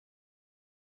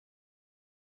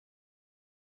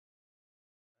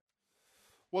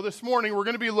Well, this morning we're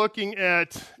going to be looking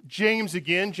at James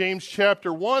again, James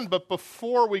chapter 1. But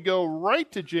before we go right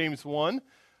to James 1,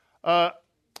 I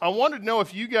wanted to know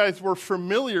if you guys were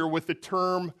familiar with the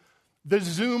term the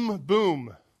Zoom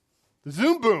boom. The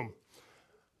Zoom boom.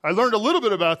 I learned a little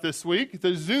bit about this week,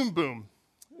 the Zoom boom.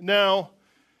 Now,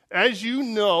 as you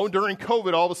know, during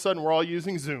COVID, all of a sudden we're all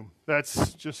using Zoom.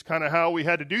 That's just kind of how we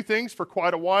had to do things for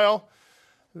quite a while.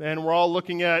 And we're all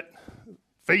looking at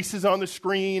faces on the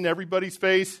screen, everybody's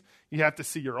face. You have to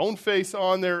see your own face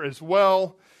on there as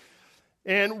well.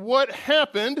 And what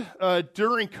happened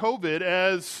during COVID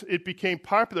as it became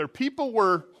popular, people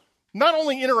were not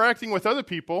only interacting with other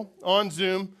people on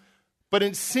Zoom, but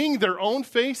in seeing their own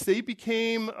face, they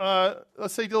became,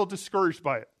 let's say, a little discouraged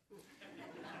by it.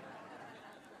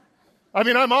 I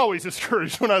mean, I'm always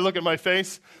discouraged when I look at my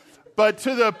face. But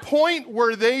to the point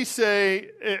where they say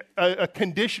a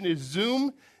condition is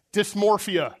Zoom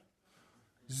dysmorphia.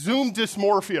 Zoom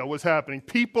dysmorphia was happening.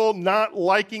 People not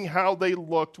liking how they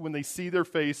looked when they see their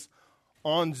face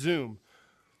on Zoom.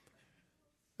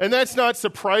 And that's not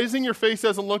surprising. Your face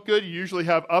doesn't look good. You usually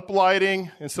have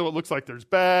uplighting, and so it looks like there's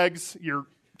bags. Your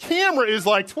camera is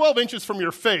like 12 inches from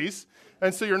your face,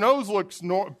 and so your nose looks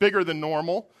bigger than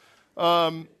normal.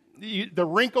 The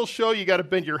wrinkles show. You got to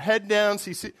bend your head down.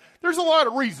 So you see, there's a lot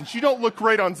of reasons you don't look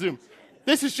great on Zoom.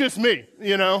 This is just me,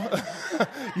 you know.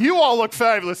 You all look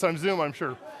fabulous on Zoom, I'm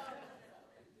sure.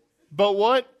 But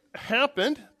what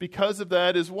happened because of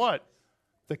that is what?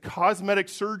 The cosmetic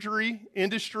surgery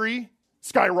industry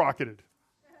skyrocketed.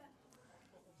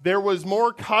 There was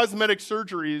more cosmetic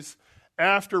surgeries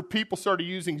after people started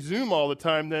using Zoom all the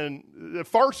time than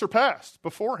far surpassed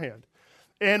beforehand.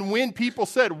 And when people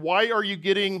said, why are you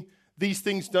getting these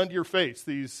things done to your face,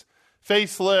 these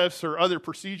facelifts or other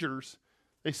procedures,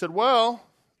 they said, well,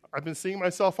 I've been seeing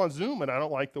myself on Zoom and I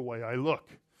don't like the way I look.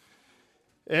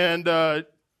 And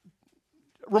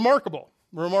remarkable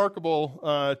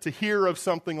to hear of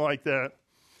something like that.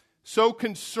 So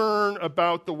concerned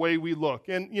about the way we look.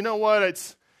 And you know what?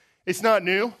 It's not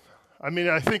new. I mean,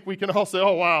 I think we can all say,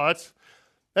 oh, wow,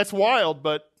 that's wild.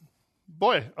 But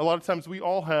boy, a lot of times we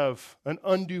all have an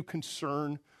undue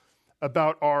concern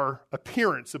about our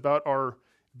appearance, about our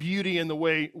beauty and the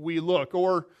way we look.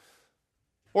 Or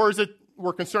is it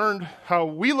we're concerned how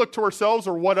we look to ourselves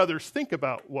or what others think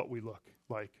about what we look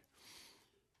like?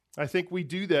 I think we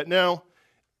do that. Now,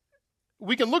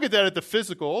 we can look at that at the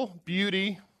physical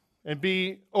beauty and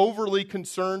be overly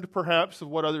concerned perhaps of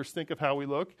what others think of how we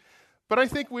look. But I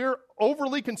think we're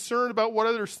overly concerned about what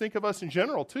others think of us in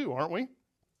general too, aren't we?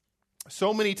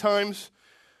 So many times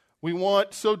we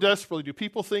want so desperately, do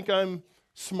people think I'm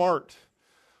smart?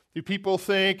 Do people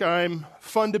think I'm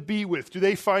fun to be with? Do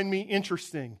they find me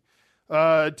interesting?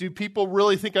 Do people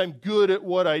really think I'm good at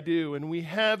what I do? And we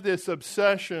have this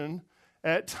obsession.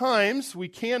 At times, we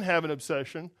can have an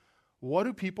obsession. What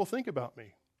do people think about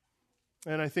me?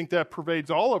 And I think that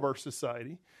pervades all of our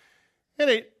society.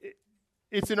 And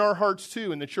it's in our hearts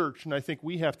too in the church, and I think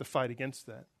we have to fight against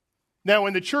that. Now,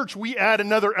 in the church, we add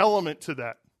another element to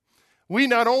that. We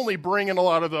not only bring in a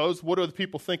lot of those, what do the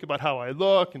people think about how I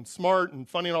look and smart and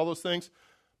funny and all those things,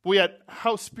 but we add,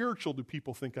 how spiritual do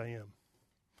people think I am?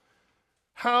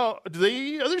 How do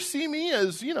they others see me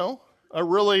as, you know, a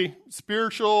really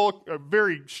spiritual, a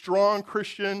very strong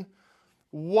Christian?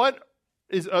 What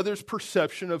is others'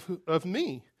 perception of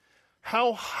me?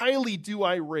 How highly do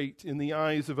I rate in the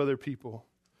eyes of other people?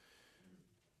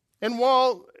 And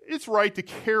while it's right to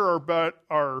care about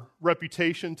our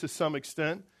reputation to some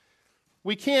extent,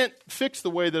 we can't fix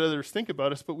the way that others think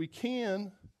about us, but we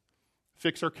can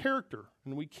fix our character,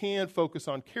 and we can focus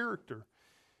on character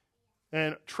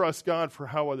and trust God for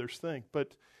how others think.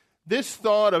 But this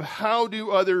thought of how do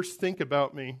others think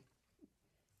about me,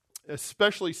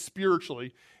 especially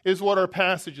spiritually, is what our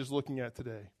passage is looking at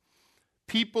today.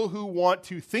 People who want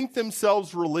to think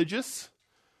themselves religious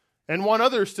and want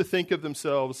others to think of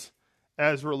themselves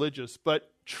as religious.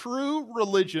 But true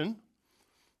religion,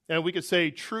 and we could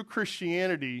say true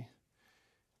Christianity,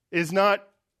 is not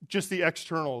just the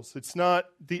externals. It's not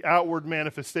the outward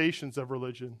manifestations of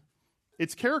religion.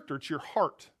 It's character. It's your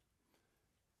heart.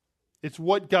 It's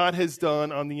what God has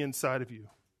done on the inside of you.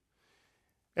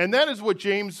 And that is what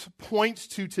James points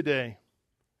to today.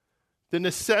 The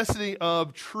necessity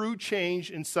of true change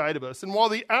inside of us. And while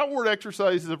the outward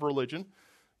exercises of religion,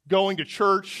 going to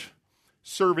church,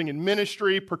 serving in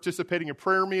ministry, participating in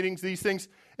prayer meetings, these things,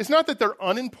 it's not that they're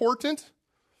unimportant,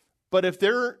 but if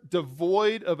they're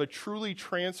devoid of a truly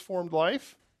transformed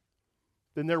life,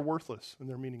 then they're worthless and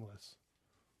they're meaningless.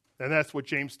 And that's what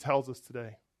James tells us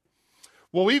today.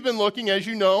 Well, we've been looking, as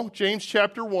you know, James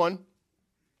chapter 1,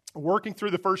 working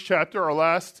through the first chapter, our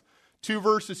last 2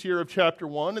 verses here of chapter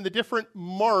 1, and the different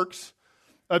marks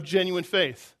of genuine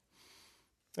faith.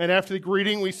 And after the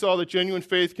greeting, we saw that genuine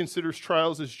faith considers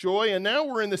trials as joy, and now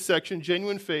we're in the section,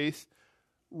 genuine faith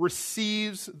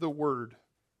receives the word.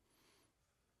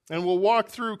 And we'll walk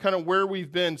through kind of where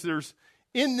we've been. So there's,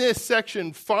 in this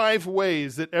section, 5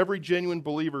 ways that every genuine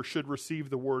believer should receive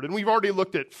the word. And we've already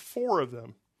looked at 4 of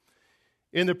them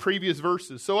in the previous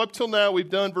verses. So up till now, we've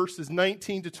done verses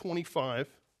 19 to 25.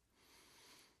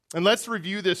 And let's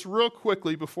review this real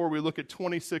quickly before we look at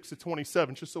 26 to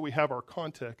 27, just so we have our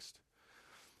context.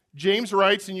 James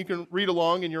writes, and you can read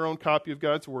along in your own copy of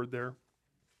God's word there.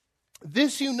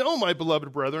 This you know, my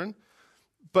beloved brethren,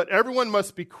 but everyone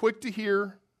must be quick to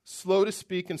hear, slow to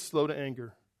speak, and slow to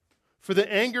anger. For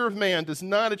the anger of man does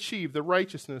not achieve the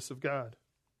righteousness of God.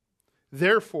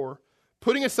 Therefore,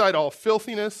 putting aside all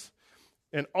filthiness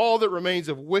and all that remains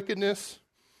of wickedness,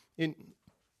 in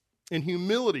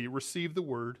humility receive the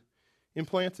word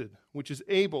implanted, which is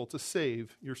able to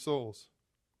save your souls.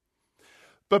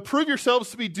 But prove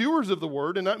yourselves to be doers of the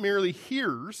word and not merely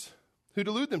hearers who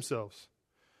delude themselves.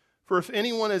 For if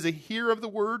anyone is a hearer of the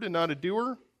word and not a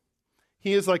doer,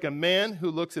 he is like a man who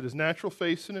looks at his natural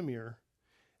face in a mirror,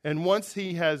 and once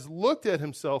he has looked at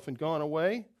himself and gone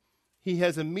away, he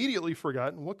has immediately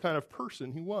forgotten what kind of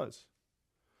person he was.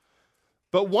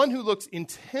 But one who looks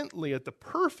intently at the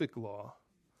perfect law,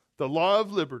 the law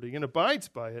of liberty, and abides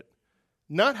by it,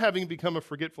 not having become a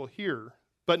forgetful hearer,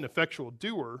 but an effectual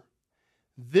doer,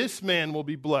 this man will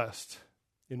be blessed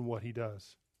in what he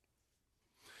does.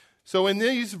 So in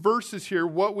these verses here,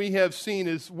 what we have seen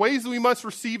is ways that we must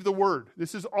receive the word.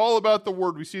 This is all about the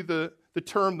word. We see the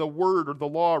term, the word or the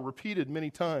law, repeated many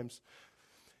times.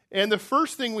 And the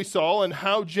first thing we saw in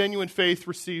how genuine faith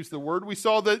receives the word, we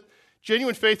saw that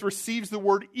genuine faith receives the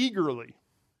word eagerly.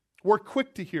 We're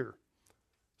quick to hear,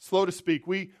 slow to speak.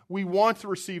 We want to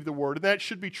receive the word, and that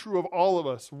should be true of all of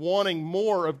us, wanting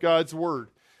more of God's word.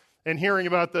 And hearing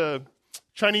about the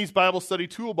Chinese Bible study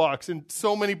toolbox and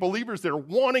so many believers there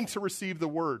wanting to receive the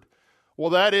word. Well,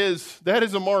 that is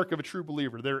a mark of a true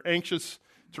believer. They're anxious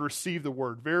to receive the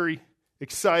word, very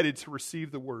excited to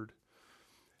receive the word.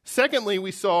 Secondly,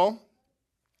 we saw,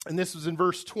 and this was in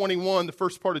verse 21, the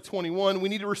first part of 21, we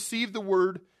need to receive the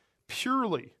word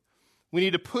purely. We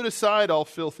need to put aside all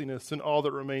filthiness and all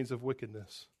that remains of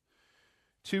wickedness.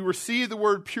 To receive the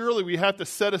word purely, we have to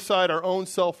set aside our own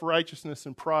self-righteousness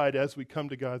and pride as we come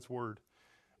to God's word.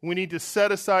 We need to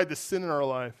set aside the sin in our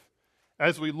life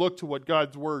as we look to what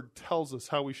God's word tells us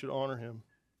how we should honor him.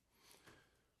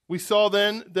 We saw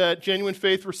then that genuine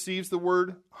faith receives the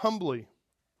word humbly.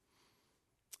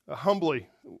 Humbly.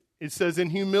 It says,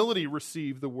 in humility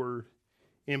receive the word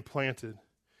implanted.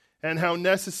 And how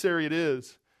necessary it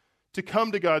is to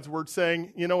come to God's word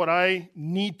saying, you know what, I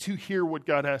need to hear what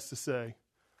God has to say.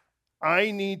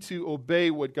 I need to obey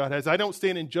what God has. I don't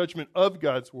stand in judgment of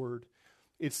God's word.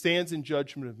 It stands in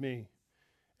judgment of me.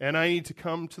 And I need to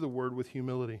come to the word with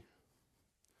humility.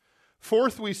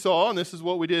 Fourth, we saw, and this is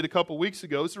what we did a couple weeks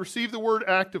ago, is to receive the word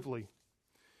actively.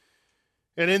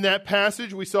 And in that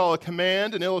passage, we saw a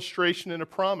command, an illustration, and a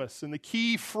promise. And the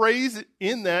key phrase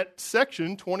in that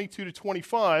section, 22 to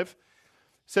 25,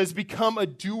 says, become a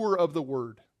doer of the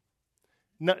word.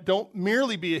 Don't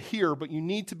merely be a hearer, but you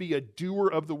need to be a doer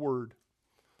of the word.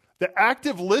 The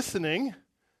active listening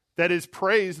that is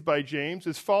praised by James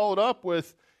is followed up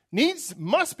with,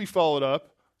 must be followed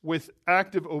up with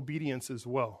active obedience as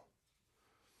well.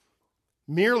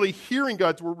 Merely hearing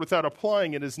God's word without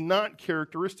applying it is not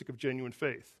characteristic of genuine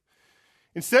faith.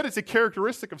 Instead, it's a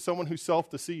characteristic of someone who's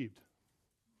self-deceived.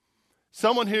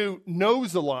 Someone who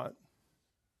knows a lot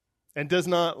and does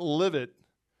not live it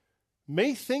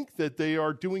may think that they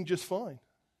are doing just fine,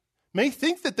 may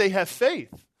think that they have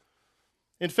faith.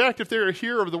 In fact, if they're a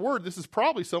hearer of the word, this is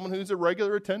probably someone who's a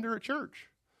regular attender at church.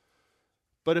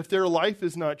 But if their life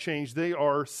is not changed, they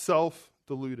are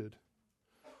self-deluded.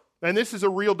 And this is a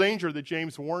real danger that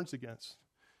James warns against.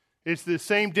 It's the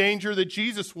same danger that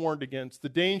Jesus warned against, the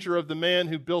danger of the man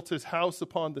who built his house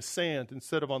upon the sand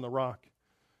instead of on the rock.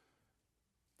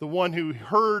 The one who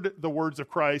heard the words of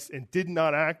Christ and did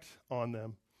not act on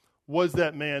them was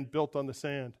that man built on the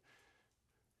sand.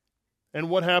 And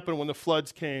what happened when the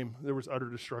floods came? There was utter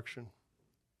destruction.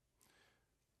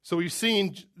 So we've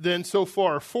seen then so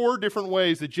far 4 different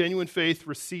ways that genuine faith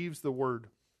receives the word.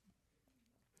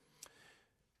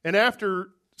 And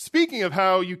after speaking of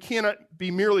how you cannot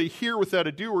be merely a hearer without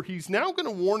a doer, he's now going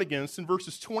to warn against, in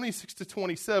verses 26 to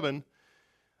 27,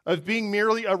 of being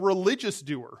merely a religious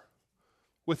doer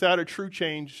without a true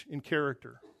change in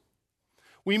character.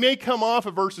 We may come off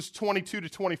of verses 22 to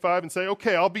 25 and say,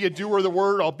 okay, I'll be a doer of the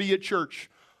word. I'll be at church.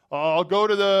 I'll go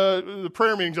to the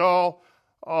prayer meetings. I'll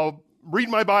read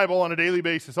my Bible on a daily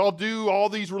basis. I'll do all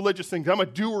these religious things. I'm a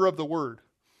doer of the word.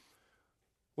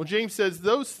 Well, James says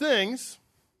those things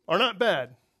are not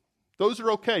bad. Those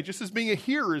are okay, just as being a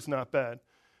hearer is not bad.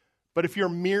 But if you're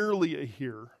merely a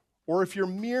hearer, or if you're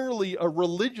merely a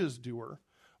religious doer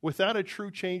without a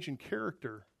true change in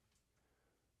character,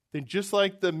 then just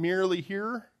like the merely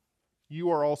hearer, you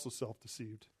are also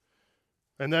self-deceived.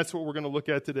 And that's what we're going to look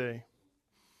at today.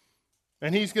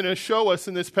 And he's going to show us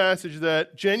in this passage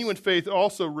that genuine faith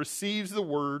also receives the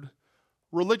word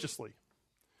religiously.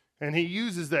 And he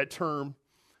uses that term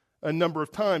a number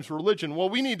of times, religion. Well,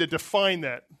 we need to define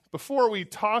that. Before we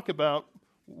talk about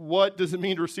what does it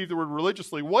mean to receive the word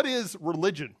religiously, what is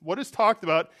religion? What is talked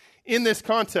about in this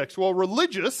context? Well,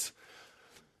 religious,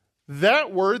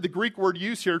 that word, the Greek word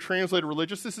used here, translated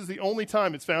religious, this is the only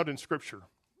time it's found in Scripture.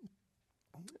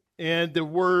 And the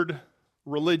word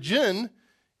religion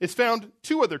is found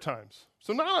two other times.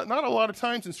 So not a lot of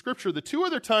times in Scripture. The two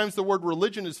other times the word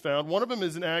religion is found, one of them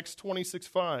is in Acts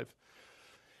 26:5.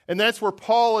 And that's where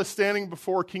Paul is standing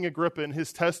before King Agrippa in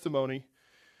his testimony,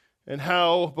 and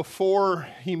how before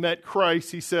he met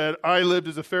Christ, he said, I lived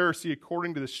as a Pharisee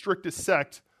according to the strictest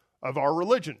sect of our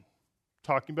religion.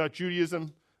 Talking about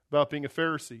Judaism, about being a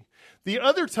Pharisee. The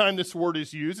other time this word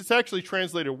is used, it's actually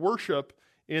translated worship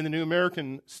in the New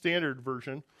American Standard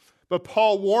Version, but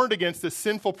Paul warned against the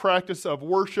sinful practice of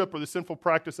worship or the sinful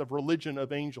practice of religion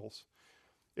of angels,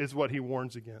 is what he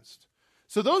warns against.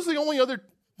 So those are the only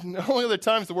other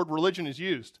times the word religion is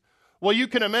used. Well, you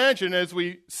can imagine as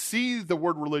we see the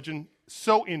word religion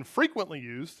so infrequently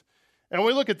used, and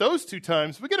we look at those two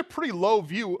times, we get a pretty low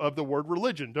view of the word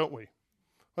religion, don't we?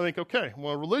 I think, okay,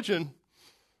 well, religion,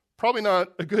 probably not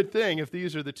a good thing if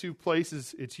these are the two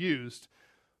places it's used.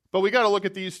 But we got to look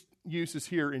at these uses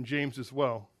here in James as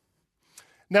well.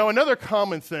 Now, another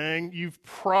common thing you've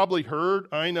probably heard,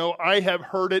 I know I have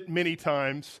heard it many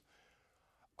times,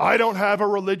 I don't have a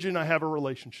religion, I have a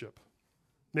relationship.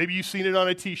 Maybe you've seen it on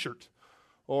a t-shirt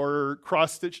or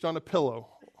cross-stitched on a pillow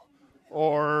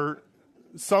or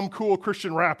some cool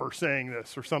Christian rapper saying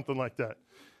this or something like that.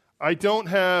 I don't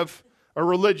have a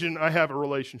religion, I have a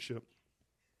relationship.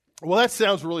 Well, that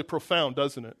sounds really profound,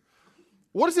 doesn't it?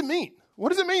 What does it mean? What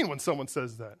does it mean when someone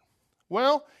says that?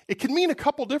 Well, it can mean a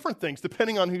couple different things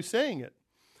depending on who's saying it.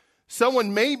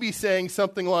 Someone may be saying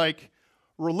something like,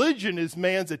 religion is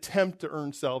man's attempt to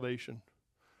earn salvation.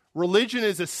 Religion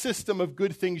is a system of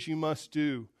good things you must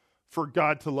do for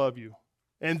God to love you.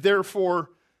 And therefore,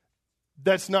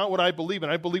 that's not what I believe in.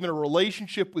 I believe in a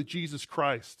relationship with Jesus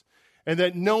Christ. And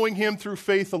that knowing him through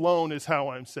faith alone is how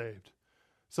I'm saved.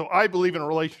 So I believe in a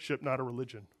relationship, not a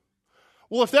religion.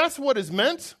 Well, if that's what is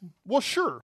meant, well,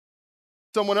 sure.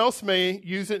 Someone else may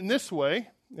use it in this way.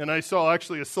 And I saw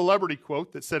actually a celebrity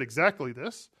quote that said exactly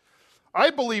this. I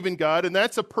believe in God, and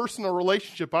that's a personal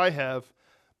relationship I have,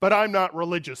 but I'm not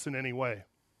religious in any way.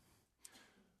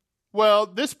 Well,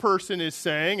 this person is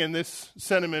saying, and this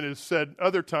sentiment is said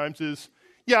other times, is,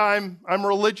 yeah, I'm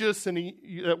religious, and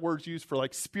that word's used for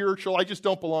like spiritual. I just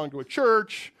don't belong to a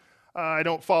church. I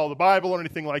don't follow the Bible or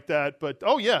anything like that. But,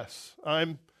 oh, yes,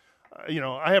 I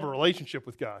have a relationship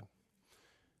with God.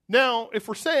 Now, if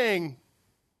we're saying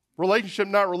relationship,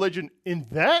 not religion, in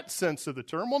that sense of the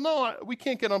term, well, no, we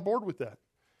can't get on board with that.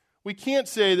 We can't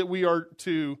say that we are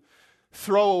to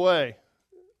throw away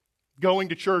going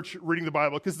to church, reading the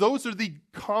Bible, because those are the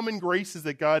common graces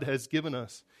that God has given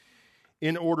us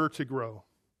in order to grow.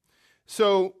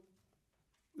 So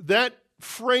that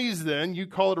phrase then, you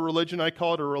call it a religion, I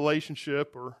call it a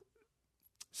relationship, or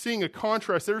seeing a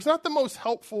contrast there is not the most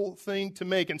helpful thing to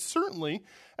make. And certainly,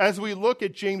 as we look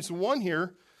at James 1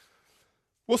 here,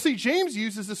 we'll see James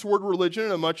uses this word religion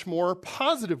in a much more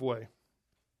positive way.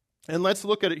 And let's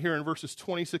look at it here in verses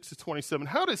 26 to 27.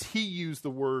 How does he use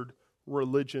the word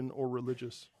religion or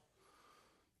religious?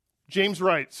 James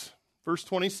writes, verse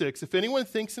 26, if anyone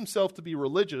thinks himself to be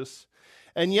religious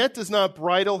and yet does not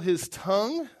bridle his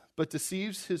tongue but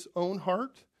deceives his own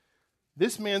heart,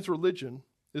 this man's religion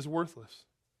is worthless.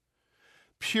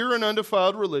 Pure and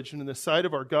undefiled religion in the sight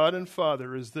of our God and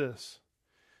Father is this: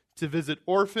 to visit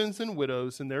orphans and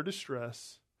widows in their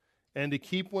distress, and to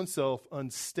keep oneself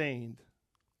unstained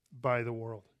by the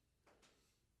world.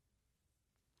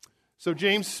 So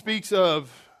James speaks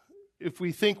of if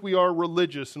we think we are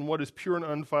religious and what is pure and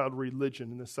undefiled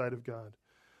religion in the sight of God.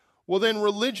 Well, then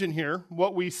religion here,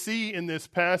 what we see in this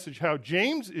passage, how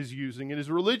James is using it, is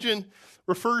religion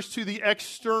refers to the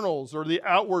externals or the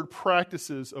outward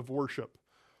practices of worship.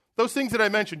 Those things that I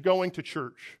mentioned, going to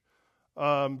church,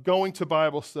 going to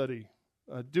Bible study,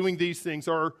 doing these things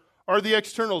are the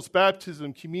externals,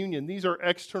 baptism, communion. These are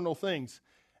external things.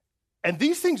 And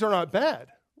these things are not bad,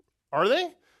 are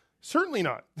they? Certainly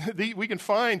not. We can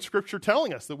find Scripture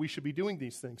telling us that we should be doing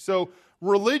these things. So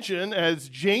religion, as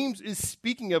James is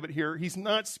speaking of it here, he's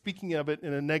not speaking of it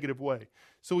in a negative way.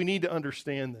 So we need to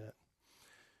understand that.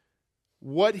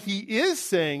 What he is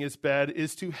saying is bad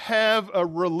is to have a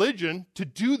religion, to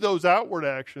do those outward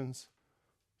actions,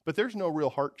 but there's no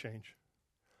real heart change.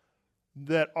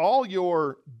 That all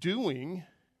you're doing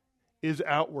is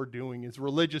outward doing, is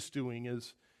religious doing,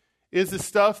 is the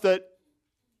stuff that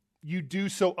you do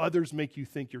so others make you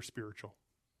think you're spiritual.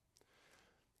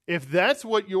 If that's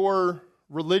what your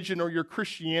religion or your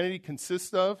Christianity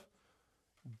consists of,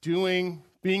 being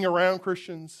around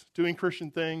Christians, doing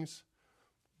Christian things,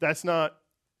 that's not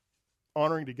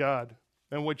honoring to God.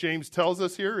 And what James tells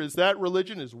us here is that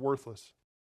religion is worthless.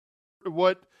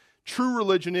 What true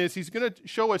religion is, he's going to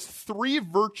show us 3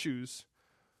 virtues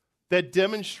that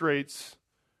demonstrates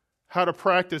how to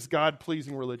practice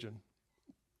God-pleasing religion.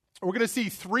 We're going to see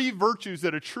 3 virtues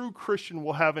that a true Christian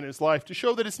will have in his life to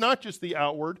show that it's not just the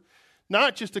outward,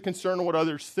 not just a concern of what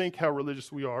others think how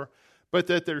religious we are, but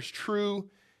that there's true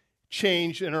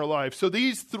change in our life. So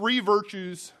these 3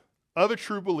 virtues of a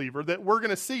true believer that we're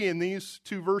going to see in these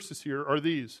 2 verses here are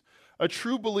these. A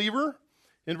true believer,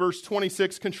 in verse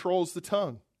 26, controls the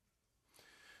tongue.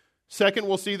 Second,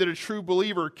 we'll see that a true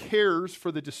believer cares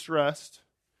for the distressed.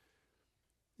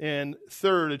 And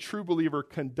third, a true believer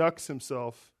conducts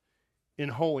himself in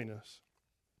holiness.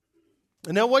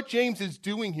 And now what James is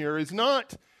doing here is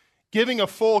not giving a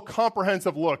full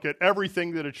comprehensive look at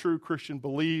everything that a true Christian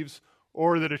believes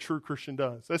or that a true Christian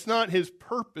does. That's not his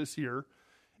purpose here,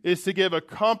 is to give a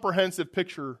comprehensive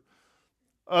picture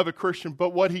of a Christian. But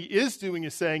what he is doing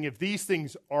is saying if these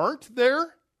things aren't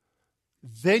there,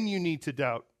 then you need to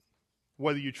doubt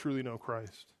whether you truly know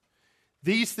Christ.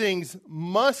 These things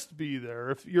must be there.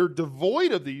 If you're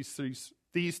devoid of these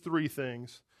 3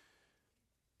 things,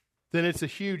 then it's a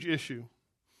huge issue.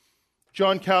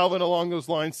 John Calvin, along those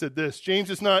lines, said this: James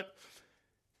does not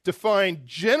define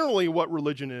generally what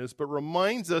religion is, but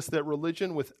reminds us that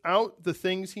religion without the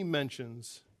things he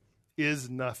mentions is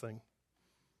nothing.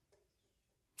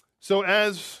 So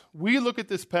as we look at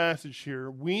this passage here,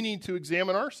 we need to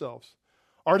examine ourselves.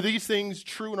 Are these things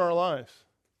true in our lives?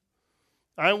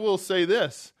 I will say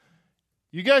this.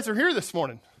 You guys are here this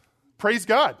morning. Praise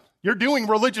God. You're doing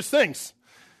religious things.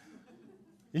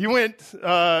 You went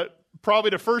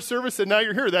probably to first service and now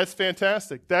you're here. That's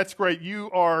fantastic. That's great. You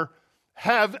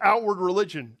have outward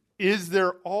religion. Is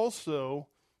there also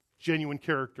genuine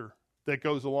character that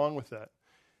goes along with that?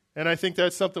 And I think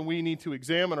that's something we need to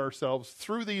examine ourselves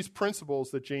through these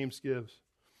principles that James gives.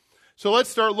 So let's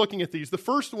start looking at these. The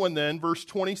first one then, verse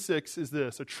 26, is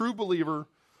this: a true believer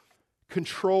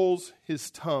controls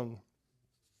his tongue.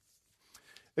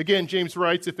 Again, James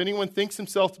writes, if anyone thinks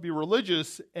himself to be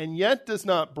religious and yet does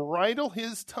not bridle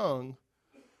his tongue,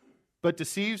 but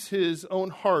deceives his own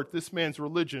heart, this man's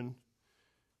religion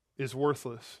is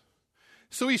worthless.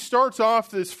 So he starts off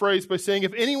this phrase by saying,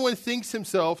 if anyone thinks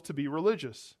himself to be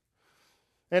religious.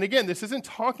 And again, this isn't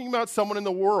talking about someone in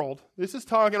the world. This is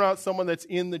talking about someone that's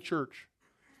in the church.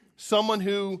 Someone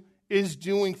who is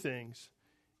doing things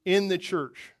in the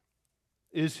church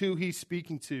is who he's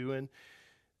speaking to. And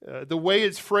the way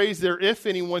it's phrased there, if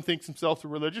anyone thinks himself to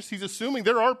be religious, he's assuming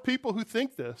there are people who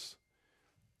think this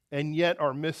and yet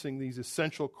are missing these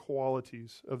essential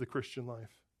qualities of the Christian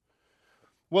life.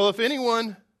 Well, if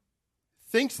anyone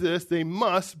thinks this, they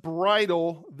must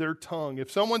bridle their tongue. If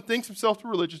someone thinks himself to be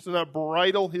religious, do not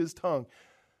bridle his tongue.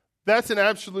 That's an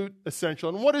absolute essential.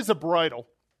 And what is a bridle?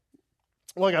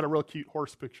 Well, I got a real cute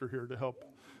horse picture here to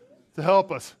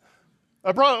help us.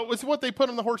 A bridle is what they put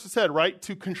on the horse's head, right?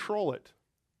 To control it,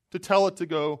 to tell it to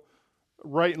go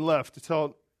right and left, to tell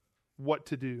it what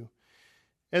to do.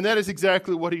 And that is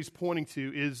exactly what he's pointing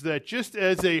to, is that just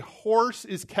as a horse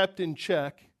is kept in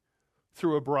check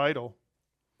through a bridle,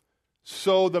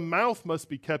 so the mouth must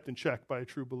be kept in check by a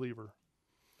true believer.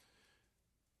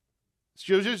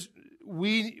 So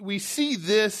we see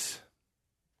this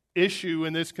issue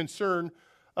and this concern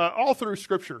all through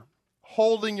Scripture,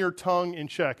 holding your tongue in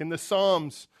check. In the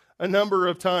Psalms, a number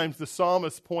of times the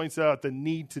psalmist points out the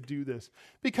need to do this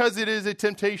because it is a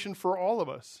temptation for all of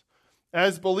us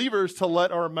as believers to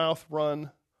let our mouth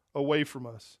run away from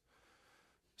us.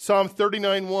 Psalm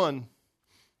 39:1.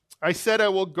 I said, I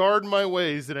will guard my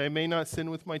ways that I may not sin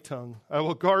with my tongue. I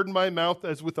will guard my mouth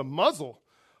as with a muzzle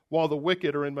while the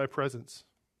wicked are in my presence.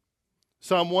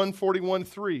 Psalm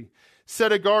 141:3.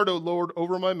 Set a guard, O Lord,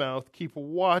 over my mouth. Keep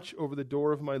watch over the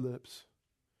door of my lips.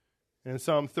 And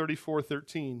Psalm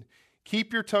 34:13,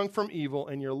 keep your tongue from evil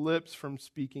and your lips from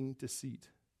speaking deceit.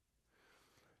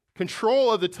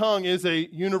 Control of the tongue is a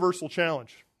universal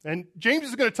challenge. And James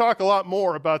is going to talk a lot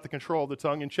more about the control of the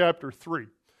tongue in chapter 3.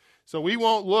 So we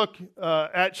won't look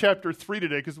at chapter 3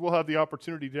 today because we'll have the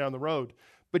opportunity down the road.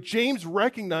 But James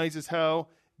recognizes how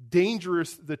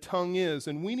dangerous the tongue is,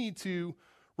 and we need to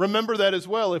remember that as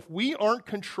well. If we aren't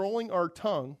controlling our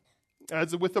tongue,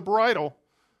 as with the bridle,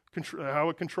 how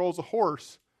it controls a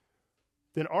horse,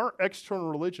 then our external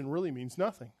religion really means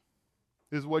nothing,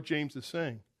 is what James is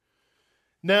saying.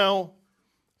 Now,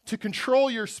 to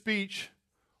control your speech,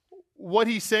 what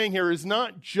he's saying here is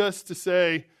not just to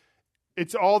say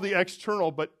it's all the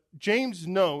external, but James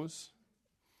knows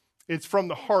it's from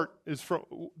the heart, is from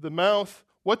the mouth.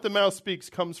 What the mouth speaks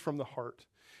comes from the heart.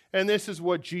 And this is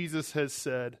what Jesus has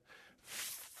said.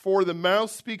 For the mouth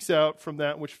speaks out from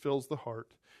that which fills the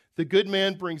heart. The good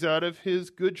man brings out of his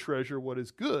good treasure what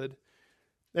is good,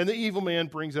 and the evil man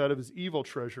brings out of his evil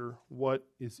treasure what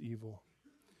is evil.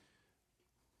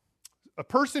 A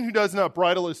person who does not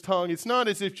bridle his tongue, it's not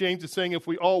as if James is saying if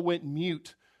we all went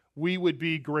mute, we would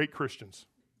be great Christians.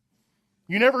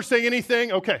 You never say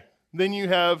anything, okay, then you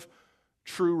have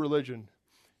true religion.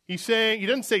 He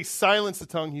doesn't say silence the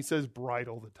tongue, he says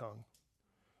bridle the tongue.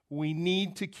 We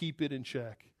need to keep it in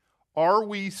check. Are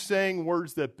we saying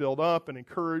words that build up and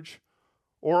encourage,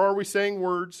 or are we saying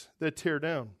words that tear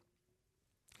down?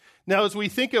 Now, as we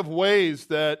think of ways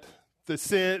that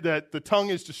the tongue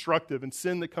is destructive and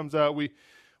sin that comes out,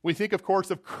 we think, of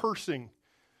course, of cursing,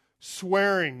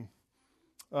 swearing,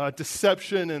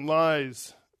 deception and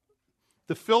lies,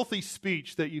 the filthy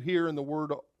speech that you hear in the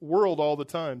world all the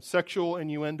time, sexual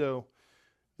innuendo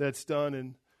that's done.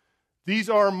 And these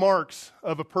are marks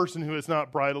of a person who has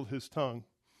not bridled his tongue.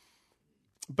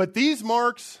 But these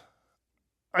marks,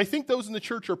 I think those in the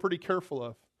church are pretty careful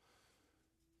of.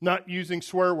 Not using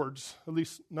swear words, at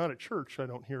least not at church, I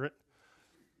don't hear it.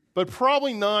 But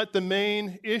probably not the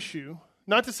main issue.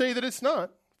 Not to say that it's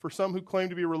not, for some who claim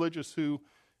to be religious who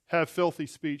have filthy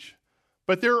speech.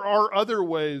 But there are other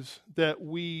ways that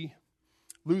we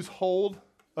lose hold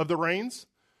of the reins,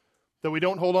 that we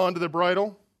don't hold on to the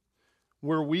bridle,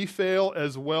 where we fail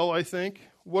as well, I think.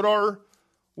 What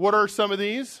are some of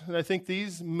these? And I think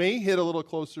these may hit a little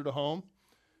closer to home.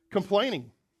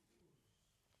 Complaining.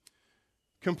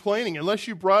 Complaining. Unless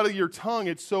you bridle your tongue,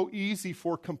 it's so easy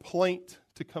for complaint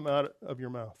to come out of your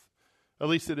mouth. At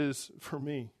least it is for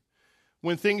me.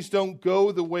 When things don't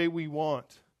go the way we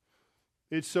want,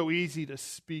 it's so easy to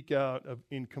speak out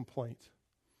in complaint.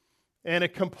 And a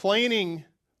complaining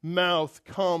mouth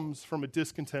comes from a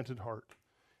discontented heart.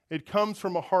 It comes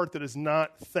from a heart that is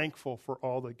not thankful for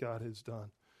all that God has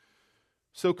done.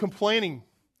 So complaining,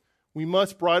 we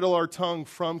must bridle our tongue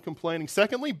from complaining.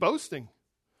 Secondly, boasting.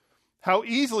 How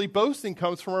easily boasting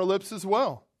comes from our lips as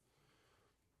well.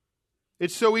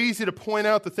 It's so easy to point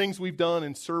out the things we've done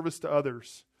in service to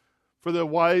others, for the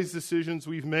wise decisions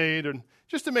we've made, and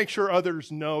just to make sure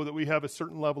others know that we have a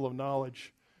certain level of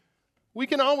knowledge. We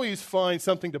can always find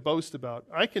something to boast about.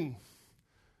 I can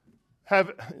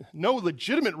have no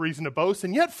legitimate reason to boast,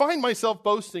 and yet find myself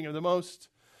boasting of the most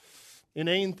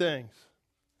inane things.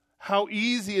 How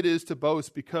easy it is to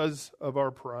boast because of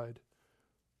our pride.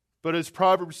 But as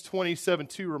Proverbs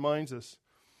 27:2 reminds us,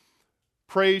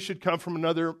 praise should come from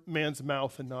another man's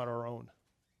mouth and not our own.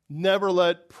 Never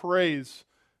let praise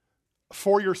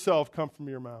for yourself come from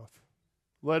your mouth.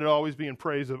 Let it always be in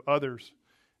praise of others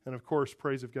and, of course,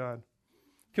 praise of God.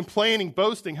 Complaining,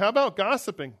 boasting. How about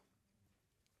gossiping?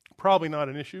 Probably not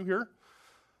an issue here.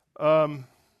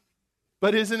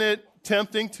 But isn't it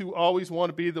tempting to always want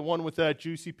to be the one with that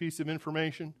juicy piece of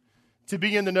information? To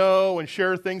be in the know and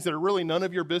share things that are really none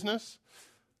of your business?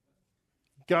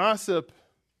 Gossip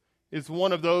is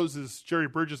one of those, as Jerry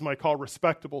Bridges might call,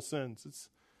 respectable sins. It's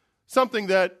something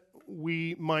that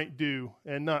we might do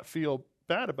and not feel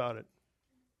bad about it.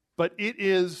 But it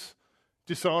is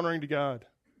dishonoring to God.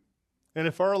 And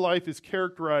if our life is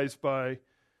characterized by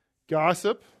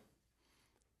gossip,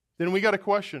 then we got a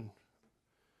question.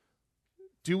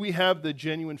 Do we have the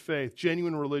genuine faith,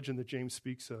 genuine religion that James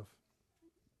speaks of?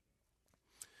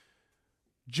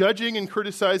 Judging and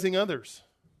criticizing others.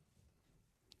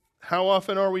 How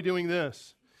often are we doing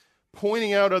this?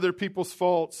 Pointing out other people's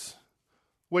faults,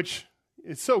 which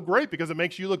is so great because it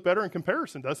makes you look better in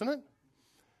comparison, doesn't it?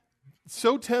 It's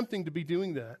so tempting to be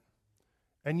doing that.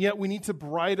 And yet we need to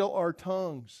bridle our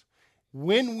tongues.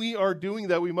 When we are doing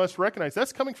that, we must recognize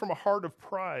that's coming from a heart of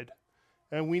pride.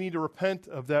 And we need to repent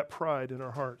of that pride in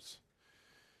our hearts.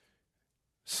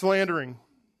 Slandering.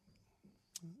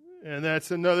 And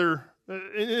that's another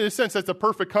In a sense, that's a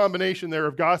perfect combination there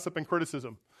of gossip and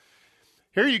criticism.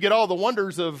 Here you get all the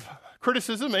wonders of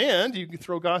criticism, and you can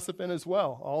throw gossip in as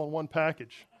well, all in one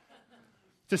package.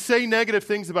 To say negative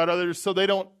things about others so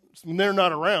they're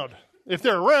not around. If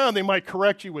they're around, they might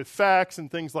correct you with facts and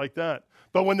things like that.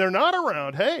 But when they're not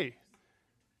around, hey.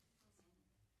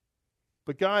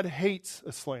 But God hates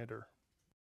a slander.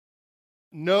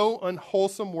 No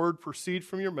unwholesome word proceed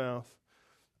from your mouth,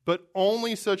 but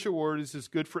only such a word as is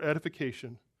good for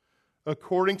edification,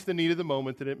 according to the need of the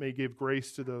moment, that it may give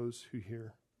grace to those who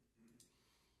hear.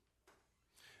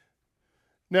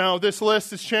 Now, this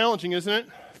list is challenging, isn't it?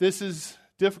 This is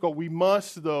difficult. We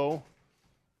must, though,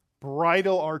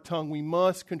 bridle our tongue. We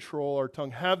must control our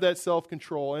tongue, have that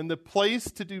self-control. And the place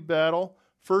to do battle,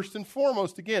 first and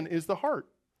foremost, again, is the heart.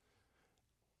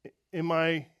 Am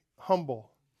I humble?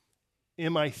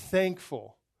 Am I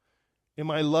thankful?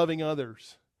 Am I loving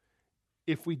others?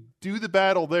 If we do the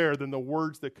battle there, then the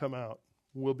words that come out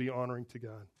will be honoring to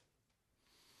God.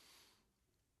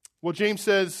 Well, James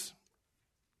says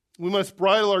we must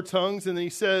bridle our tongues, and he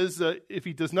says if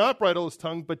he does not bridle his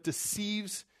tongue, but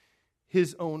deceives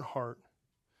his own heart.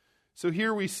 So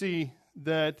here we see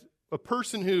that a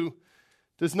person who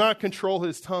does not control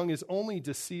his tongue is only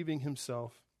deceiving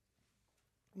himself.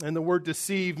 And the word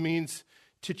deceive means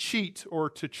to cheat or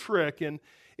to trick. And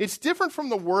it's different from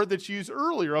the word that's used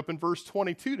earlier up in verse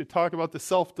 22 to talk about the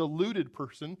self-deluded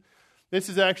person. This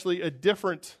is actually a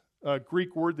different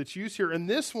Greek word that's used here. And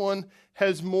this one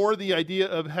has more the idea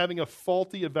of having a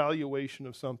faulty evaluation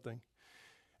of something.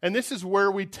 And this is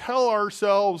where we tell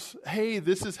ourselves, hey,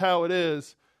 this is how it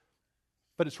is,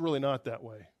 but it's really not that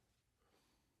way.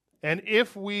 And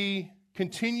if we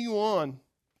continue on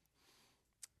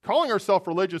calling ourselves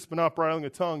religious but not bridling a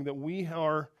tongue, that we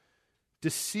are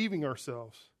deceiving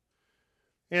ourselves.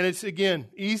 And it's, again,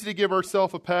 easy to give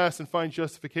ourselves a pass and find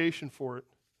justification for it.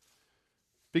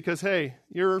 Because, hey,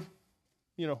 you're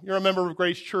a member of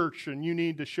Grace Church and you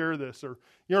need to share this, or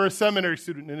you're a seminary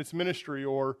student and it's ministry,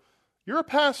 or you're a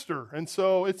pastor and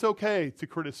so it's okay to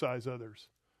criticize others.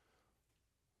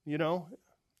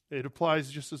 It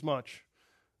applies just as much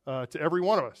to every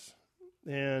one of us.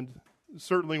 And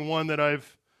certainly one that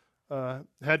I've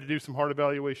had to do some hard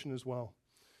evaluation as well.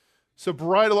 So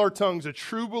bridle our tongues. A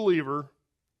true believer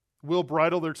will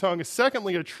bridle their tongue.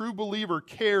 Secondly, a true believer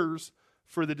cares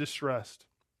for the distressed.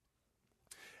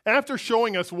 After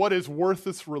showing us what is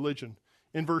worthless religion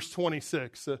in verse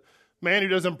 26, a man who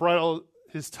doesn't bridle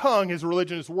his tongue, his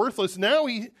religion is worthless. Now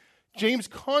James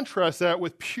contrasts that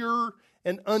with pure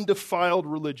and undefiled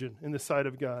religion in the sight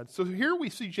of God. So here we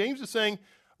see James is saying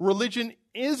religion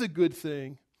is a good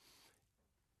thing.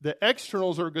 The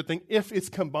externals are a good thing if it's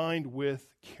combined with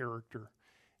character.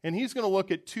 And he's going to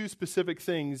look at two specific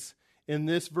things in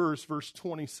this verse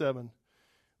 27.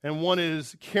 And one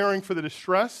is caring for the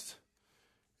distressed,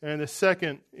 and the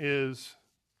second is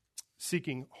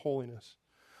seeking holiness.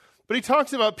 But he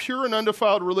talks about pure and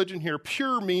undefiled religion here.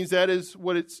 Pure means that is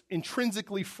what it's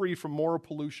intrinsically free from moral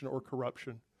pollution or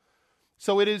corruption.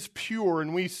 So it is pure,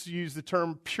 and we use the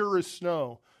term pure as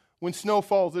snow. When snow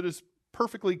falls, it is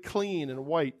perfectly clean and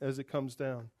white as it comes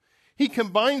down. He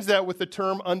combines that with the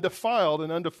term undefiled,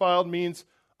 and undefiled means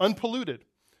unpolluted,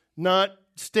 not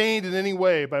stained in any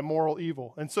way by moral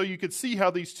evil. And so you could see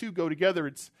how these two go together.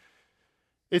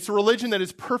 It's a religion that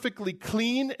is perfectly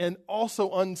clean and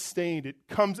also unstained.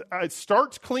 It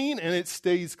starts clean and it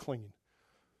stays clean.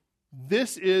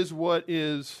 This is what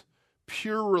is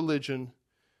pure religion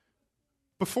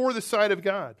before the sight of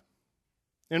God.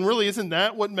 And really, isn't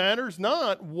that what matters?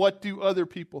 Not what do other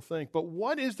people think, but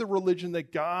what is the religion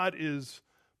that God is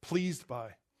pleased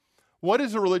by? What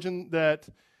is the religion that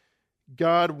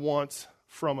God wants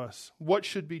from us? What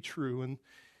should be true? And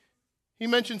he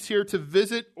mentions here to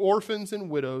visit orphans and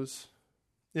widows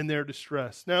in their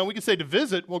distress. Now, we could say to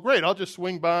visit, well, great, I'll just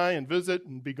swing by and visit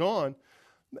and be gone.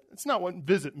 That's not what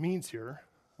visit means here.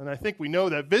 And I think we know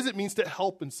that. Visit means to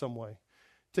help in some way,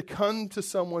 to come to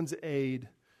someone's aid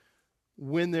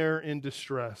when they're in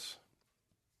distress.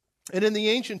 And in the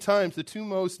ancient times, the two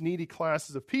most needy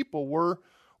classes of people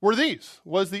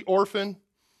was the orphan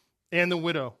and the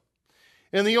widow.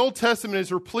 And the Old Testament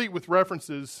is replete with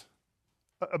references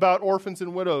about orphans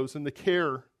and widows and the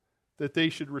care that they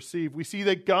should receive. We see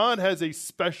that God has a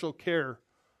special care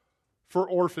for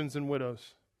orphans and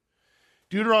widows.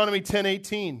 Deuteronomy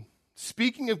 10:18,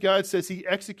 speaking of God, says he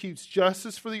executes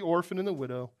justice for the orphan and the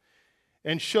widow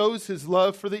and shows his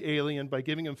love for the alien by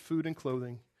giving him food and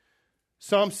clothing.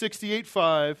 Psalm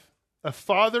 68:5, a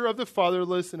father of the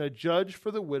fatherless and a judge for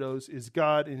the widows is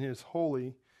God in his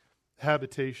holy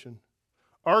habitation.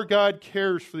 Our God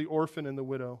cares for the orphan and the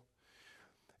widow.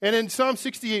 And in Psalm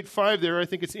 68:5 there, I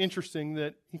think it's interesting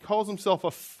that he calls himself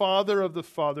a father of the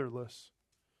fatherless.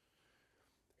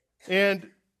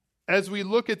 And as we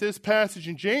look at this passage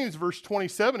in James, verse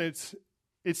 27, it's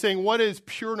saying, what is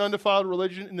pure and undefiled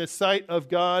religion in the sight of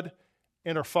God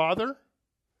and our Father?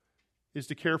 Is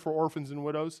to care for orphans and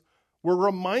widows. We're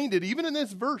reminded, even in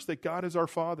this verse, that God is our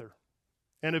Father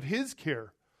and of his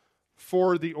care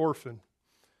for the orphan.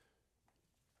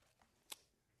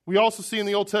 We also see in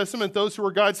the Old Testament those who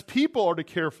are God's people are to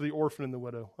care for the orphan and the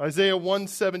widow. Isaiah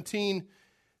 1:17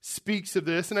 speaks of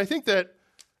this, and I think that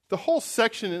the whole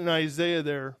section in Isaiah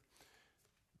there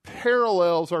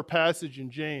parallels our passage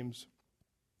in James.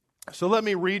 So let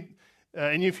me read,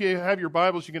 and if you have your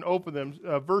Bibles, you can open them.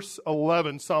 Verse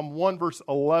 11, Psalm 1, verse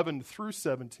 11 through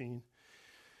 17,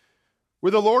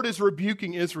 where the Lord is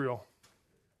rebuking Israel.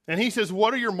 And he says,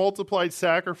 "What are your multiplied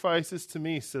sacrifices to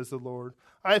me, says the Lord?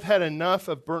 I have had enough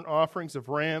of burnt offerings of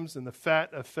rams and the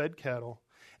fat of fed cattle.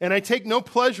 And I take no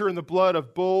pleasure in the blood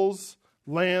of bulls,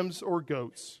 lambs, or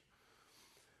goats.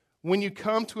 When you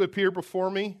come to appear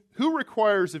before me, who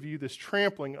requires of you this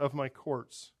trampling of my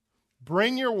courts?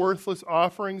 Bring your worthless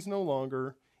offerings no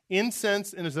longer.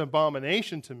 Incense is an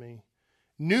abomination to me.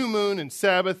 New moon and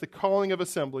Sabbath, the calling of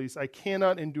assemblies. I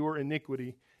cannot endure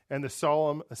iniquity and the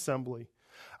solemn assembly.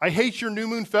 I hate your new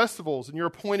moon festivals and your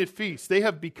appointed feasts. They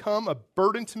have become a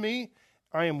burden to me.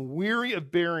 I am weary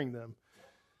of bearing them.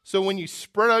 So when you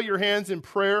spread out your hands in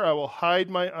prayer, I will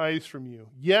hide my eyes from you.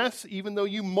 Yes, even though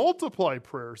you multiply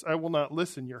prayers, I will not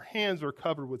listen. Your hands are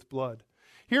covered with blood."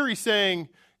 Here he's saying,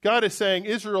 God is saying,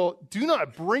 Israel, do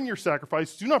not bring your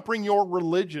sacrifice, do not bring your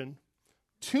religion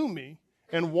to me.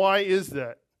 And why is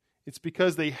that? It's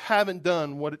because they haven't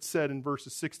done what it said in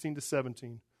verses 16 to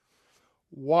 17.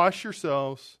 Wash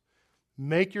yourselves,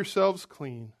 make yourselves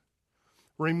clean.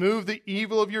 Remove the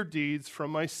evil of your deeds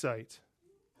from my sight.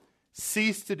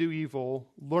 Cease to do evil,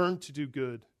 learn to do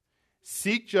good.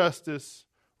 Seek justice,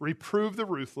 reprove the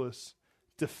ruthless,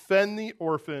 defend the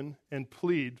orphan, and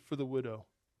plead for the widow.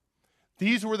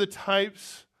 These were the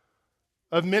types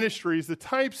of ministries, the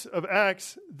types of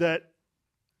acts that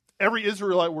every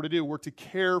Israelite were to do, were to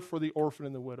care for the orphan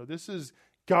and the widow. This is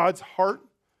God's heart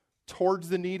towards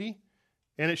the needy,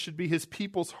 and it should be his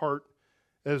people's heart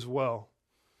as well.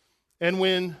 And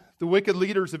when the wicked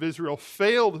leaders of Israel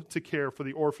failed to care for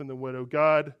the orphan and the widow,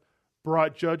 God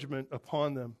brought judgment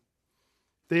upon them.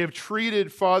 They have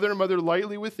treated father and mother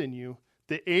lightly within you.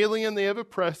 The alien they have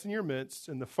oppressed in your midst,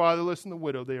 and the fatherless and the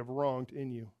widow they have wronged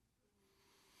in you.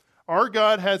 Our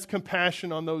God has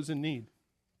compassion on those in need.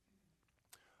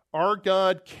 Our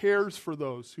God cares for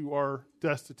those who are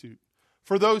destitute,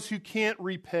 for those who can't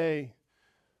repay.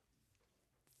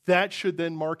 That should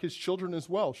then mark his children as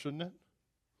well, shouldn't it?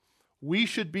 We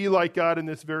should be like God in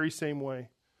this very same way.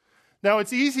 Now,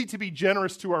 it's easy to be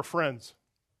generous to our friends,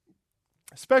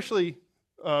 especially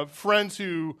friends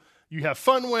who you have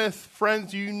fun with,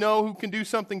 friends you know who can do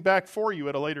something back for you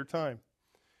at a later time.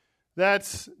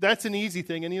 That's an easy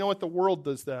thing, and you know what? The world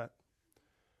does that.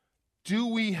 Do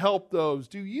we help those?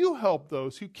 Do you help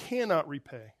those who cannot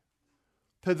repay?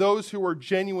 To those who are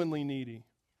genuinely needy?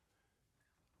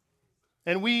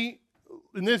 And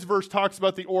in this verse, talks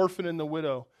about the orphan and the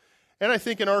widow. And I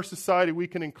think in our society we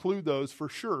can include those for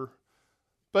sure.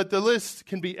 But the list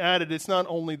can be added. It's not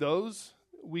only those.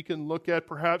 We can look at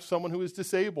perhaps someone who is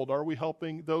disabled. Are we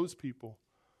helping those people?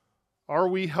 Are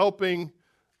we helping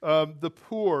the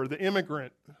poor, the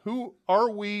immigrant? Who are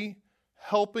we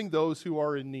helping those who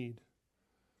are in need?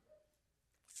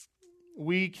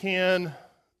 We can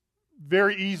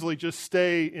very easily just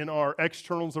stay in our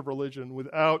externals of religion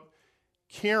without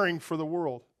caring for the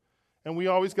world. And we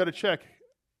always got to check,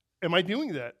 am I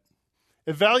doing that?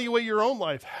 Evaluate your own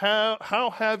life.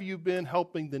 How have you been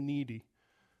helping the needy?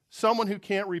 Someone who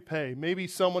can't repay. Maybe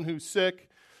someone who's sick.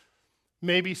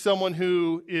 Maybe someone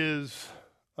who is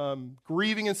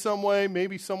grieving in some way.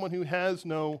 Maybe someone who has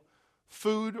no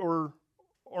food or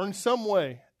in some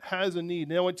way has a need.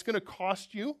 Now, it's going to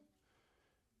cost you.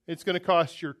 It's going to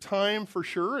cost your time for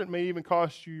sure. It may even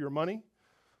cost you your money.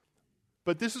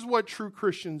 But this is what true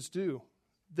Christians do.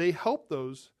 They help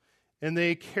those and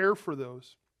they care for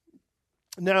those.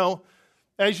 Now,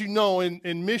 as you know,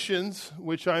 in missions,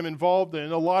 which I'm involved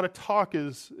in, a lot of talk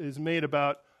is made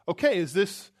about, okay, is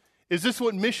this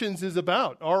what missions is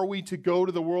about? Are we to go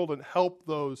to the world and help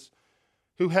those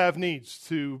who have needs,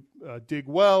 to dig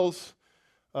wells,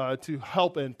 to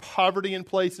help in poverty in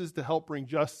places, to help bring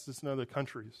justice in other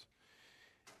countries?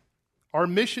 Are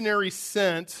missionaries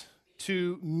sent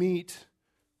to meet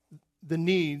the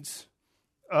needs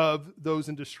of those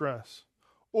in distress?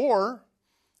 Or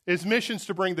is missions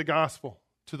to bring the gospel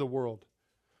to the world?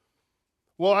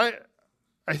 Well,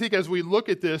 I think as we look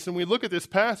at this and we look at this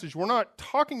passage, we're not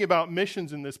talking about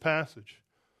missions in this passage.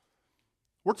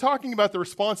 We're talking about the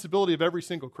responsibility of every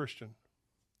single Christian.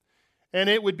 And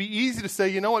it would be easy to say,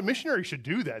 you know what, missionaries should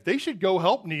do that. They should go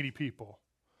help needy people.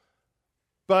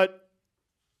 But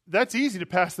that's easy to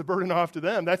pass the burden off to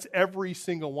them. That's every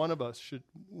single one of us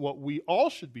what we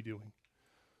all should be doing.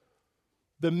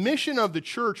 The mission of the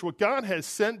church, what God has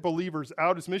sent believers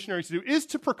out as missionaries to do, is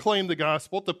to proclaim the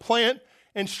gospel, to plant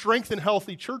and strengthen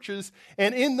healthy churches.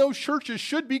 And in those churches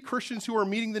should be Christians who are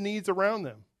meeting the needs around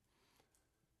them.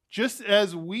 Just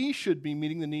as we should be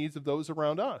meeting the needs of those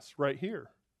around us right here.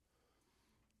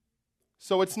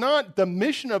 So it's not the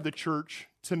mission of the church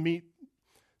to meet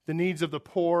the needs of the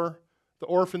poor, the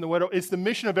orphan, the widow. It's the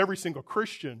mission of every single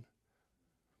Christian.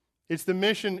 It's the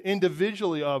mission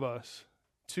individually of us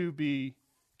to be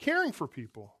caring for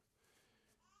people.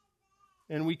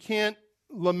 And we can't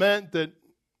lament that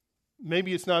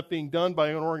maybe it's not being done by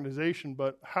an organization,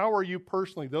 but how are you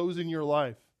personally, those in your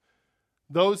life,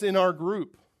 those in our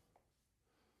group,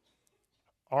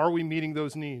 are we meeting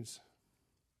those needs?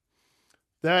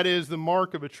 That is the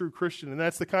mark of a true Christian, and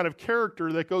that's the kind of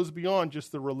character that goes beyond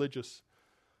just the religious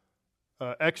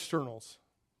externals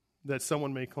that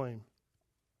someone may claim.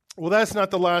 Well, that's not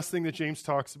the last thing that James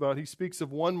talks about. He speaks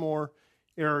of one more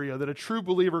area, that a true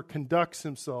believer conducts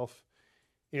himself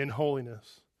in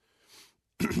holiness.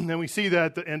 And we see that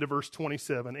at the end of verse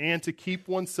 27, and to keep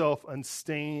oneself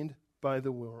unstained by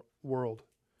the world.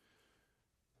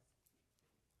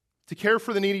 To care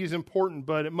for the needy is important,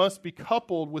 but it must be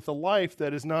coupled with a life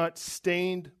that is not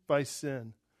stained by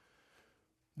sin.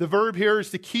 The verb here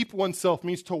is to keep oneself,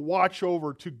 means to watch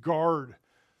over, to guard.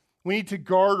 We need to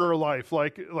guard our life,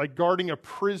 like guarding a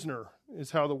prisoner is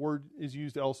how the word is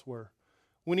used elsewhere.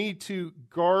 We need to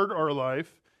guard our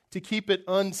life to keep it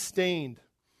unstained.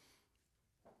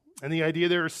 And the idea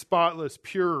there is spotless,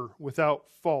 pure, without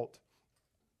fault.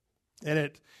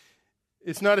 And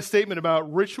it's not a statement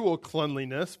about ritual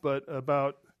cleanliness, but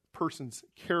about person's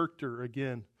character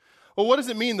again. Well, what does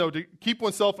it mean, though, to keep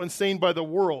oneself unstained by the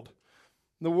world?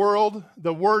 The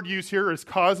word used here is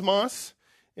cosmos,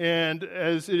 and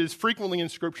as it is frequently in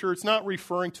Scripture, it's not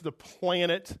referring to the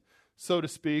planet, so to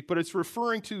speak, but it's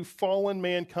referring to fallen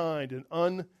mankind and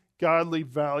ungodly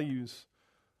values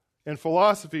and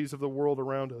philosophies of the world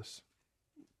around us.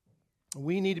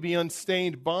 We need to be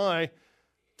unstained by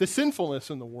the sinfulness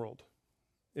in the world,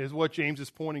 is what James is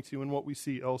pointing to and what we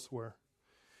see elsewhere.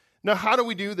 Now, how do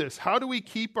we do this? How do we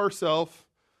keep ourselves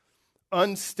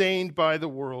unstained by the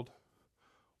world?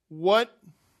 What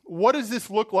does this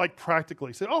look like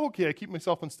practically? Say, okay, I keep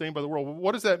myself unstained by the world.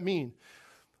 What does that mean?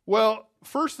 Well,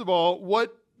 first of all,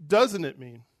 what doesn't it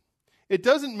mean? It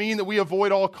doesn't mean that we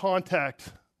avoid all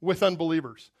contact with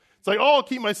unbelievers. It's like, I'll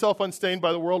keep myself unstained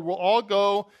by the world. We'll all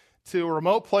go to a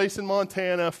remote place in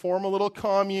Montana, form a little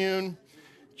commune,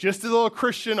 just a little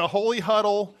Christian, a holy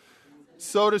huddle,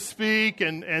 so to speak,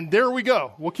 and there we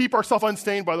go. We'll keep ourselves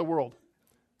unstained by the world.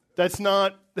 That's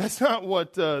not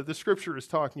what the Scripture is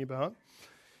talking about.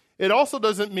 It also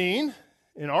doesn't mean,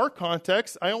 in our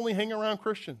context, I only hang around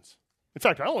Christians. In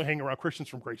fact, I only hang around Christians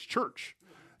from Grace Church.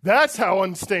 That's how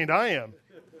unstained I am.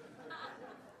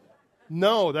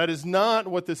 No, that is not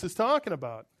what this is talking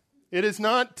about. It is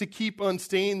not to keep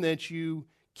unstained that you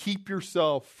keep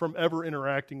yourself from ever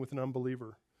interacting with an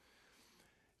unbeliever.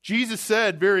 Jesus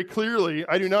said very clearly,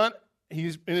 in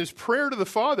his prayer to the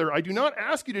Father, I do not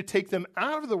ask you to take them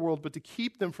out of the world, but to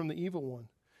keep them from the evil one.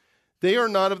 They are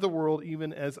not of the world,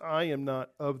 even as I am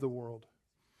not of the world.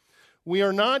 We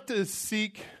are not to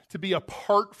seek to be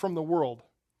apart from the world.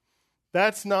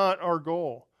 That's not our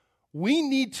goal. We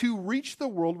need to reach the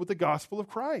world with the gospel of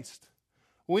Christ.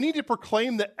 We need to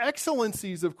proclaim the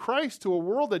excellencies of Christ to a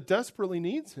world that desperately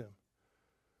needs him.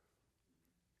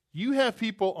 You have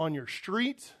people on your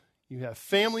street, you have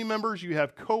family members, you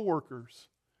have coworkers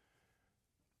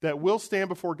that will stand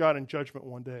before God in judgment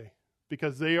one day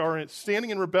because they are standing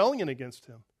in rebellion against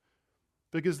him,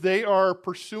 because they are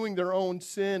pursuing their own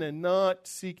sin and not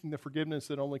seeking the forgiveness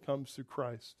that only comes through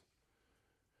Christ.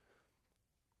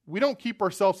 We don't keep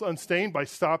ourselves unstained by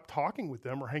stop talking with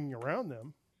them or hanging around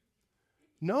them.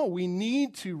 No, we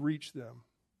need to reach them.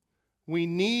 We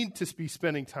need to be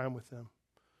spending time with them.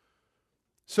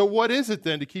 So what is it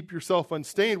then to keep yourself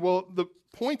unstained? Well, the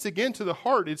points again to the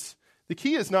heart. The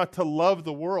key is not to love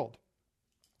the world.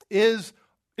 Is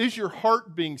your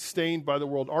heart being stained by the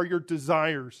world? Are your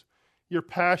desires, your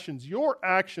passions, your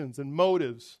actions and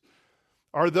motives,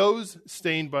 are those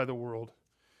stained by the world?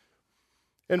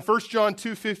 And 1 John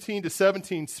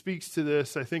 2:15-17 speaks to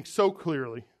this, I think, so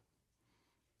clearly.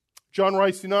 John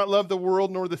writes, do not love the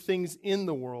world nor the things in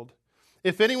the world.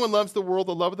 If anyone loves the world,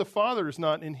 the love of the Father is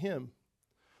not in him.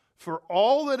 For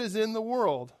all that is in the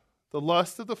world, the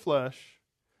lust of the flesh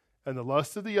and the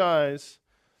lust of the eyes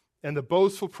and the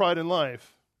boastful pride in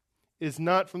life, is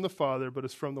not from the Father, but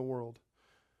is from the world.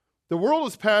 The world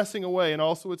is passing away and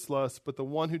also its lust, but the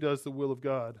one who does the will of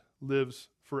God lives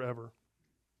forever.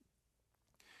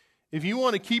 If you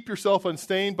want to keep yourself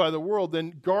unstained by the world,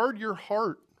 then guard your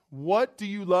heart. What do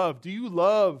you love? Do you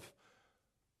love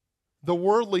the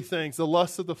worldly things, the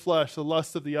lust of the flesh, the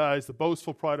lust of the eyes, the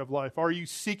boastful pride of life? Are you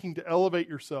seeking to elevate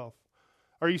yourself?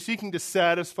 Are you seeking to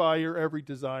satisfy your every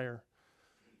desire?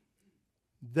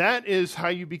 That is how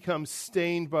you become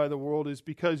stained by the world, is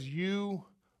because you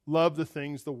love the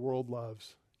things the world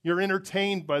loves. You're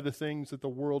entertained by the things that the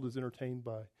world is entertained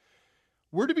by.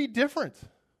 We're to be different.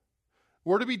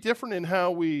 We're to be different in how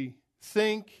we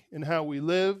think and how we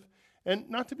live, and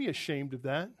not to be ashamed of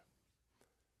that.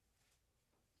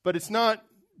 But it's not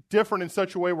different in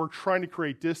such a way we're trying to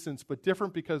create distance, but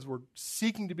different because we're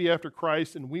seeking to be after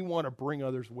Christ and we want to bring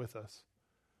others with us.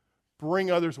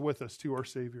 Bring others with us to our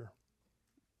Savior.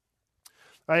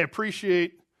 I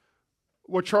appreciate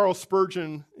what Charles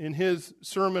Spurgeon, in his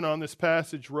sermon on this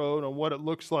passage, wrote on what it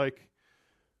looks like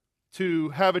to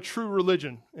have a true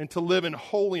religion and to live in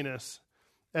holiness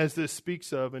as this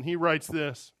speaks of. And he writes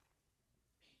this: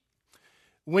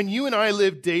 when you and I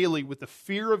live daily with the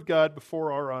fear of God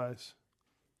before our eyes,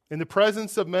 in the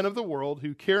presence of men of the world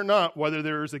who care not whether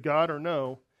there is a God or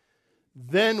no,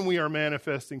 then we are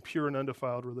manifesting pure and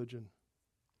undefiled religion.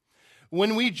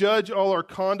 When we judge all our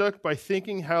conduct by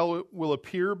thinking how it will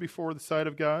appear before the sight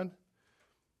of God,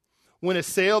 when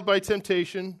assailed by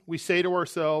temptation, we say to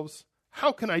ourselves,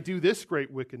 how can I do this great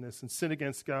wickedness and sin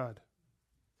against God?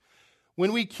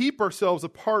 When we keep ourselves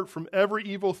apart from every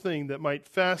evil thing that might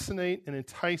fascinate and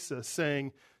entice us,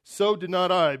 saying, so did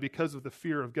not I because of the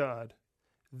fear of God,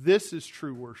 this is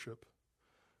true worship,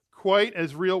 quite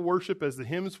as real worship as the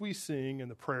hymns we sing and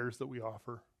the prayers that we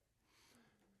offer.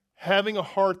 Having a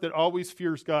heart that always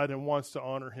fears God and wants to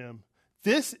honor him.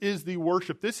 This is the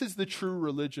worship. This is the true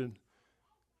religion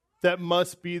that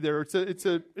must be there. It's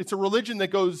a religion that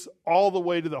goes all the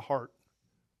way to the heart,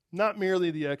 not merely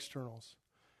the externals.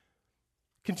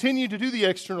 Continue to do the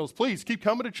externals. Please keep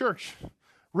coming to church.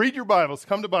 Read your Bibles.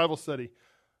 Come to Bible study.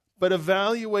 But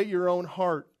evaluate your own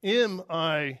heart. Am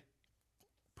I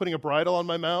putting a bridle on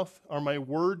my mouth? Are my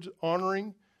words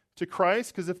honoring to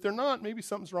Christ? Because if they're not, maybe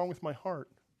something's wrong with my heart.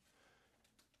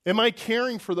 Am I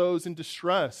caring for those in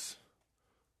distress?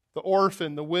 The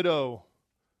orphan, the widow,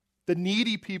 the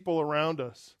needy people around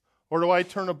us? Or do I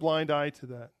turn a blind eye to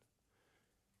that?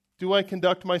 Do I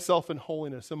conduct myself in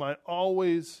holiness? Am I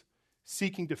always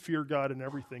seeking to fear God in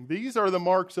everything? These are the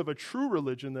marks of a true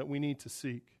religion that we need to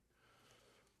seek.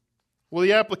 Well,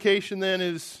 the application then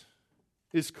is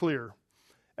clear.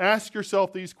 Ask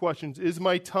yourself these questions. Is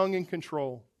my tongue in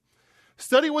control?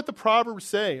 Study what the Proverbs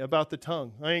say about the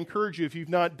tongue. I encourage you, if you've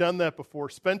not done that before,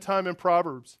 spend time in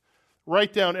Proverbs.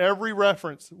 Write down every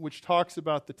reference which talks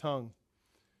about the tongue.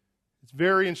 It's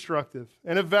very instructive.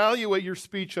 And evaluate your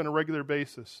speech on a regular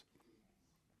basis.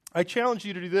 I challenge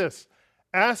you to do this.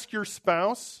 Ask your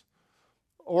spouse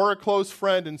or a close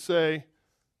friend and say,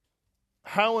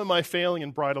 how am I failing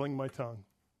in bridling my tongue?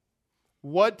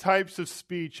 What types of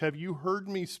speech have you heard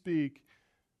me speak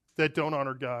that don't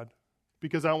honor God?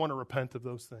 Because I want to repent of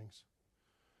those things.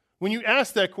 When you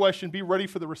ask that question, be ready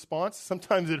for the response.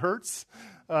 Sometimes it hurts.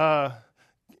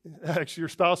 Actually, your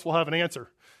spouse will have an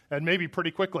answer, and maybe pretty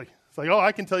quickly. It's like, oh,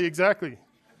 I can tell you exactly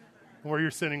where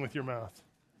you're sinning with your mouth.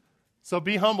 So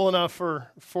be humble enough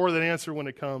for that answer when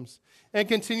it comes. And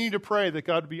continue to pray that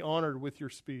God be honored with your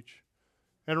speech.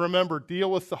 And remember, deal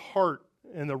with the heart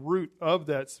and the root of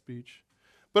that speech.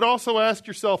 But also ask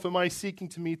yourself, am I seeking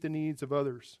to meet the needs of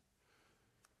others?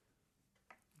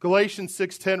 Galatians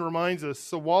 6:10 reminds us,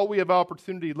 so while we have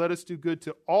opportunity, let us do good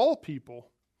to all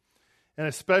people, and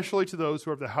especially to those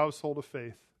who are of the household of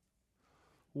faith.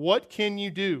 What can you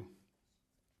do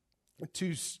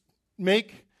to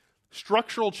make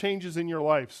structural changes in your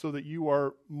life so that you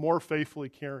are more faithfully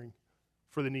caring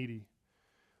for the needy?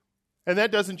 And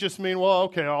that doesn't just mean, well,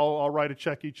 okay, I'll write a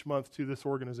check each month to this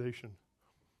organization.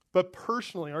 But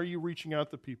personally, are you reaching out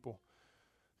to people?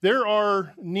 There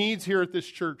are needs here at this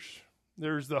church.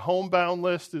 There's the homebound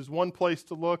list is one place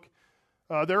to look.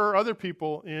 There are other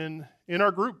people in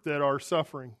our group that are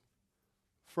suffering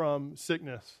from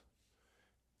sickness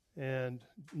and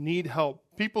need help.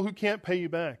 People who can't pay you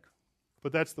back.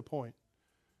 But that's the point.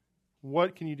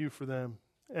 What can you do for them?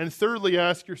 And thirdly,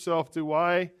 ask yourself, do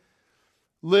I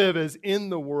live as in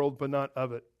the world but not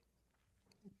of it?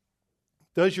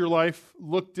 Does your life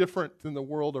look different than the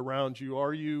world around you?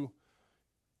 Are you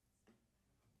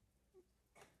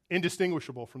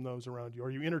indistinguishable from those around you?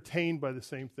 Are you entertained by the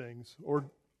same things? Or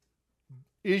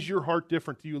is your heart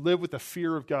different? Do you live with the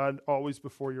fear of God always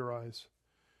before your eyes?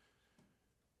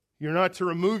 You're not to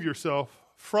remove yourself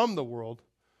from the world,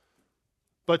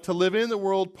 but to live in the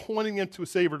world, pointing them to a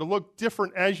Savior, to look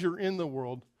different as you're in the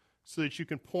world, so that you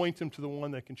can point them to the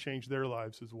one that can change their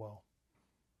lives as well.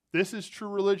 This is true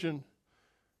religion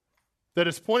that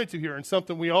is pointed to here, and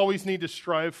something we always need to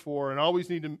strive for and always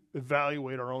need to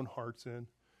evaluate our own hearts in,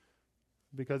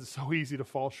 because it's so easy to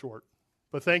fall short.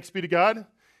 But thanks be to God,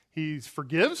 He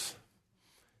forgives,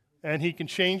 and He can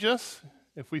change us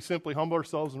if we simply humble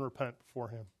ourselves and repent before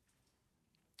Him.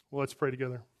 Well, let's pray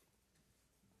together.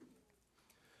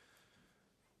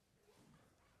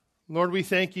 Lord, we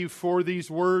thank you for these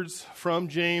words from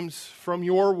James, from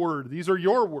your word. These are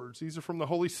your words. These are from the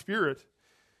Holy Spirit,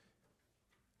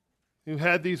 who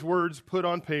had these words put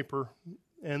on paper.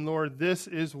 And Lord, this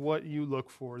is what you look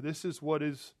for. This is what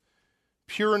is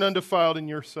pure and undefiled in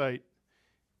your sight.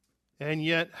 And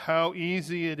yet, how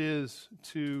easy it is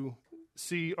to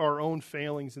see our own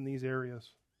failings in these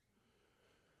areas.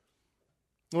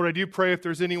 Lord, I do pray if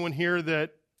there's anyone here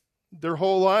that their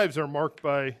whole lives are marked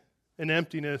by an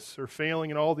emptiness or failing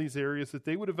in all these areas, that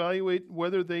they would evaluate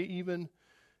whether they even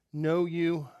know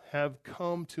you, have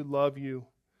come to love you,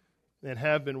 and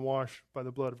have been washed by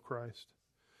the blood of Christ.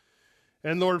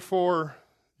 And Lord, for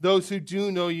those who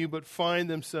do know you but find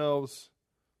themselves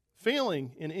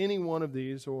failing in any one of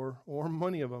these or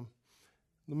many of them,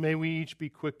 may we each be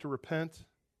quick to repent,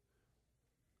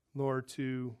 Lord,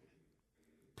 to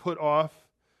put off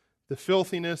the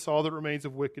filthiness, all that remains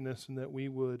of wickedness, and that we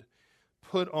would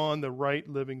put on the right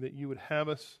living that you would have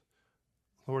us,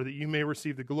 Lord, that you may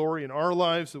receive the glory in our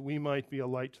lives, that we might be a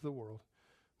light to the world.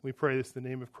 We pray this in the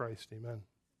name of Christ. Amen.